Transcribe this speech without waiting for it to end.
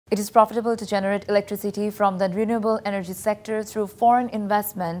It is profitable to generate electricity from the renewable energy sector through foreign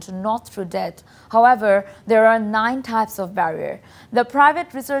investment, not through debt. However, there are 9 types of barrier. The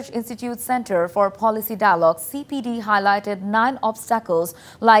Private Research Institute Center for Policy Dialogue (CPD) highlighted 9 obstacles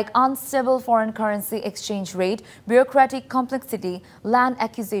like unstable foreign currency exchange rate, bureaucratic complexity, land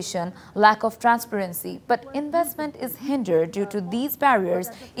acquisition, lack of transparency. But investment is hindered due to these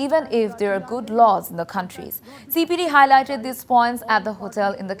barriers, even if there are good laws in the countries. CPD highlighted these points at the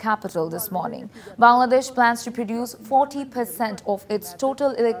hotel in the capital this morning. Bangladesh plans to produce 40% of its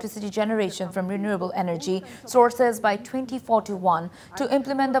total electricity generation from renewable energy sources by 2041. To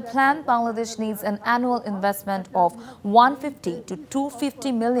implement the plan, Bangladesh needs an annual investment of $150 to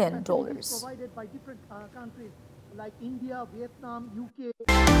 $250 million. Provided by different countries like India, Vietnam,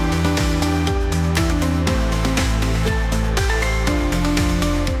 UK.